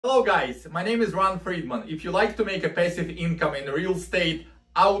Hello guys, my name is Ron Friedman. If you like to make a passive income in real estate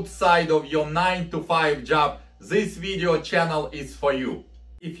outside of your 9-to-5 job, this video channel is for you.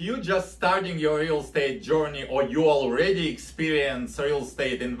 If you're just starting your real estate journey or you already experienced real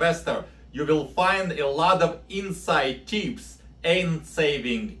estate investor, you will find a lot of inside tips and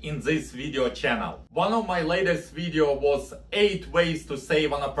saving in this video channel. One of my latest video was 8 ways to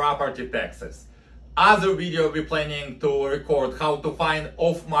save on a property taxes. Other video we're planning to record how to find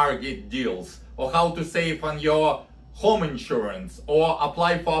off-market deals or how to save on your home insurance or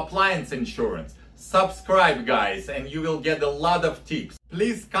apply for appliance insurance. Subscribe guys and you will get a lot of tips.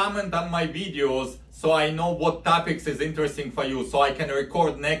 Please comment on my videos so I know what topics is interesting for you so I can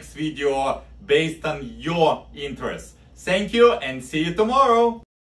record next video based on your interests. Thank you and see you tomorrow.